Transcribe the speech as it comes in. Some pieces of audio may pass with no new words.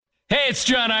Hey, it's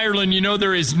John Ireland. You know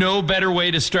there is no better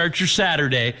way to start your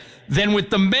Saturday than with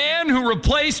the man who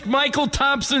replaced Michael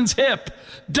Thompson's hip,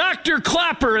 Dr.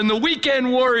 Clapper and the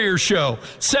Weekend Warrior Show,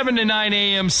 7 to 9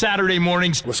 a.m. Saturday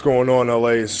mornings. What's going on,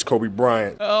 LA? This is Kobe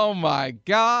Bryant. Oh, my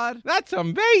God. That's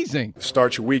amazing.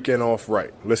 Start your weekend off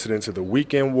right. Listening to the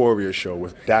Weekend Warrior Show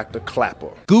with Dr.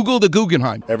 Clapper. Google the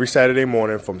Guggenheim. Every Saturday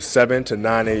morning from 7 to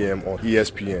 9 a.m. on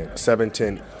ESPN,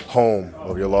 710, home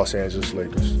of your Los Angeles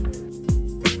Lakers.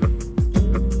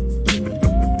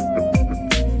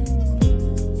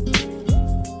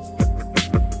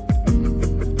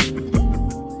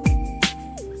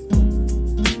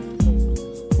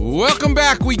 Welcome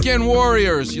back, Weekend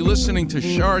Warriors. You're listening to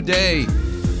Sade.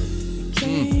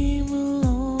 From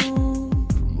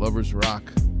Lovers Rock.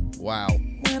 Wow.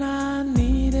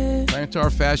 Plantar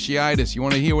fasciitis. You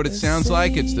want to hear what it sounds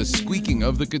like? It's the squeaking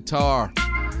of the guitar.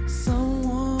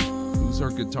 Who's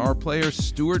our guitar player?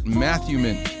 Stuart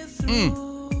Matthewman.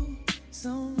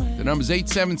 The number's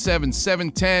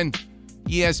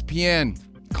 877-710-ESPN.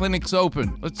 Clinic's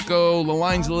open. Let's go. The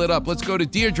line's lit up. Let's go to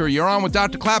Deirdre. You're on with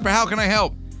Dr. Clapper. How can I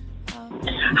help?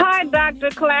 Hi, Dr.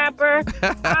 Clapper.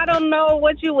 I don't know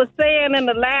what you were saying in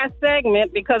the last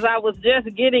segment because I was just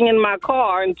getting in my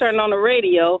car and turned on the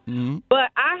radio. Mm-hmm.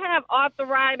 But I have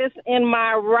arthritis in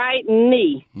my right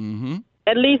knee. Mm-hmm.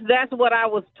 At least that's what I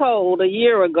was told a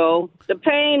year ago. The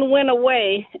pain went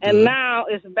away, and now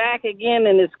it's back again,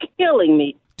 and it's killing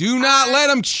me. Do not let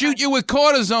them shoot you with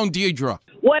cortisone, Deirdre.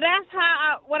 Well, that's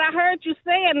how what I heard you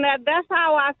saying that's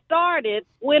how I started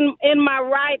when in my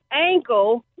right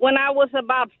ankle when I was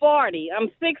about 40. I'm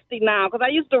 60 now because I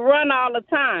used to run all the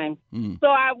time. So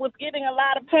I was getting a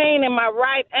lot of pain in my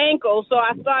right ankle, so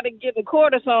I started getting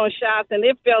cortisone shots, and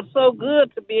it felt so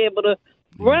good to be able to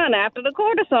run after the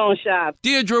cortisone shots.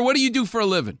 Deirdre, what do you do for a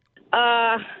living?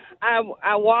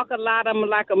 I walk a lot. I'm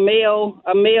like a male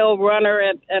runner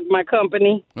at my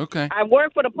company. Okay. I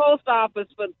worked for the post office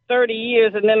for 30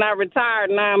 years, and then I retired,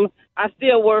 and I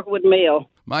still work with mail.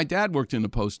 My dad worked in the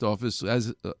post office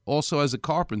also as a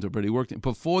carpenter, but he worked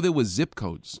before there was zip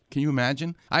codes. Can you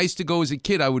imagine? I used to go as a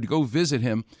kid. I would go visit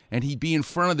him, and he'd be in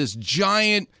front of this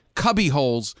giant cubby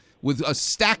holes with a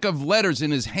stack of letters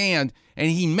in his hand, and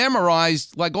he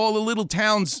memorized like all the little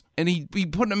towns, and he'd be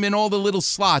putting them in all the little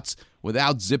slots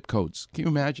without zip codes. Can you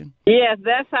imagine? Yes,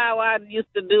 that's how I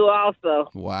used to do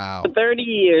also. Wow. For 30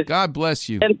 years. God bless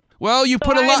you. Well, you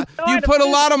put a lot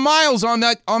of miles on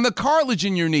the cartilage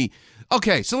in your knee.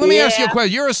 Okay, so let me ask you a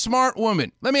question. You're a smart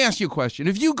woman. Let me ask you a question.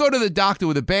 If you go to the doctor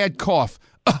with a bad cough,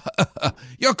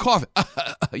 you're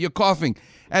coughing,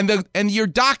 and your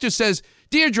doctor says,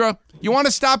 Deirdre, you want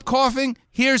to stop coughing?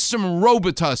 Here's some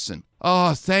Robitussin.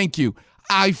 Oh, thank you.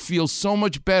 I feel so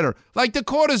much better. Like the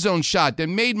cortisone shot that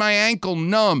made my ankle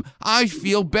numb. I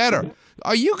feel better.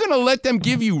 Are you going to let them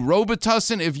give you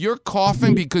Robitussin if you're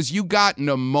coughing because you got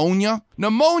pneumonia?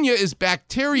 Pneumonia is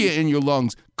bacteria in your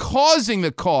lungs causing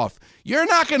the cough. You're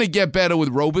not going to get better with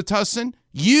Robitussin.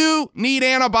 You need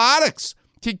antibiotics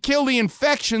to kill the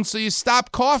infection so you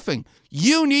stop coughing.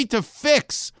 You need to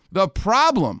fix the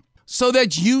problem so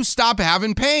that you stop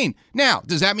having pain. Now,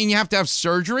 does that mean you have to have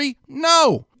surgery?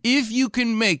 No. If you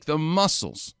can make the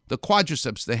muscles, the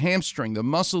quadriceps, the hamstring, the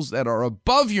muscles that are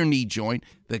above your knee joint,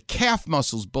 the calf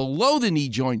muscles below the knee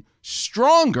joint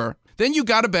stronger, then you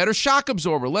got a better shock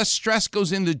absorber. Less stress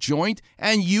goes in the joint,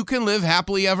 and you can live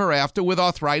happily ever after with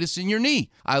arthritis in your knee.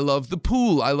 I love the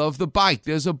pool. I love the bike.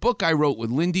 There's a book I wrote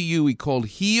with Lindy Huey called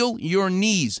Heal Your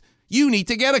Knees. You need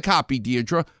to get a copy,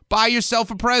 Deirdre. Buy yourself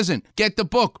a present. Get the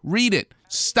book. Read it.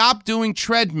 Stop doing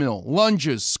treadmill,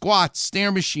 lunges, squats,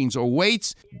 stair machines, or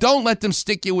weights. Don't let them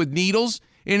stick you with needles.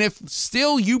 And if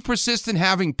still you persist in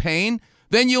having pain,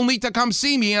 then you'll need to come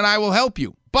see me and I will help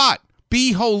you. But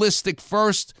be holistic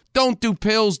first. Don't do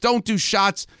pills. Don't do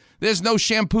shots. There's no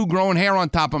shampoo growing hair on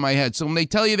top of my head. So when they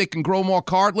tell you they can grow more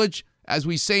cartilage, as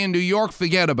we say in New York,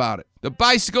 forget about it. The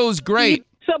bicycle is great.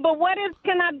 So, but what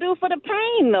can I do for the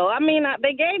pain, though? I mean,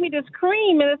 they gave me this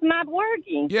cream, and it's not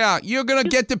working. Yeah, you're going to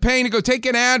get the pain and go take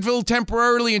an Advil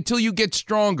temporarily until you get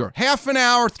stronger. Half an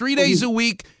hour, 3 days a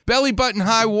week, belly button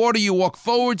high water. You walk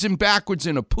forwards and backwards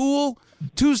in a pool.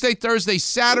 Tuesday, Thursday,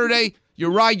 Saturday,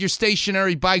 you ride your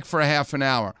stationary bike for a half an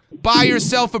hour. Buy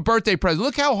yourself a birthday present.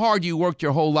 Look how hard you worked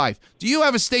your whole life. Do you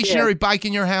have a stationary bike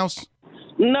in your house?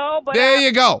 No, but there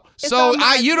you go. So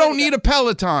you don't need a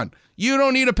Peloton. You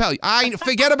don't need a Peloton. I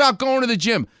forget about going to the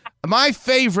gym. My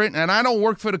favorite, and I don't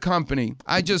work for the company,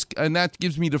 and that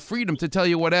gives me the freedom to tell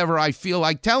you whatever I feel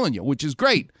like telling you, which is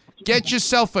great. Get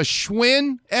yourself a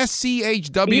Schwinn,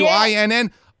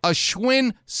 Schwinn, a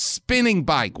Schwinn spinning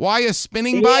bike. Why a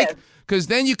spinning bike? because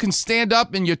then you can stand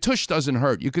up and your tush doesn't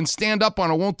hurt. You can stand up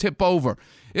on it, won't tip over.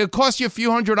 It'll cost you a few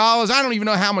 $100. I don't even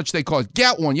know how much they cost.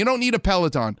 Get one. You don't need a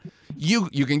Peloton. You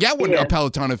can get one, a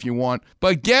Peloton if you want,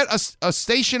 but get a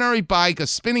stationary bike, a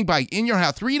spinning bike in your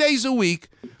house 3 days a week.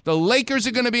 The Lakers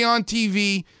are going to be on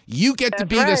TV. You get to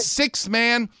be the sixth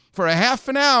man for a half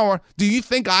an hour. Do you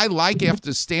think I like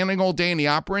after standing all day in the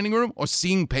operating room or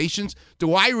seeing patients?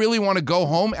 Do I really want to go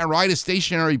home and ride a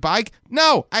stationary bike?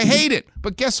 No, I hate it.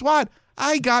 But guess what?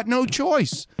 I got no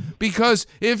choice, because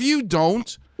if you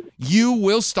don't, you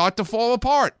will start to fall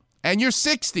apart. And you're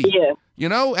 60. Yeah. You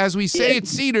know, as we say at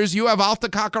Cedars, you have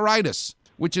altocockeritis,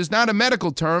 which is not a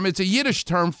medical term. It's a Yiddish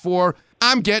term for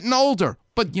I'm getting older.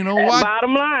 But you know what?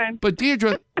 Bottom line. But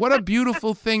Deirdre, what a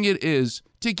beautiful thing it is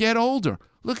to get older.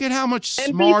 Look at how much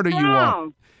smarter you are.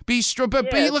 Be strong.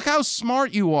 But look how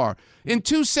smart you are. In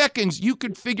 2 seconds, you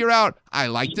could figure out, I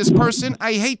like this person,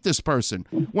 I hate this person.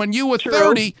 When you were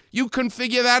 30, you couldn't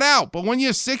figure that out. But when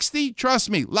you're 60,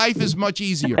 trust me, life is much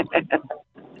easier.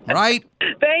 Right?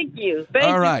 Thank you. Thank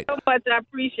you so much. I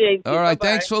appreciate you. All right. Bye-bye.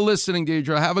 Thanks for listening,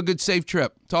 Deirdre. Have a good, safe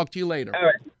trip. Talk to you later. All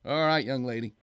right. All right, young lady.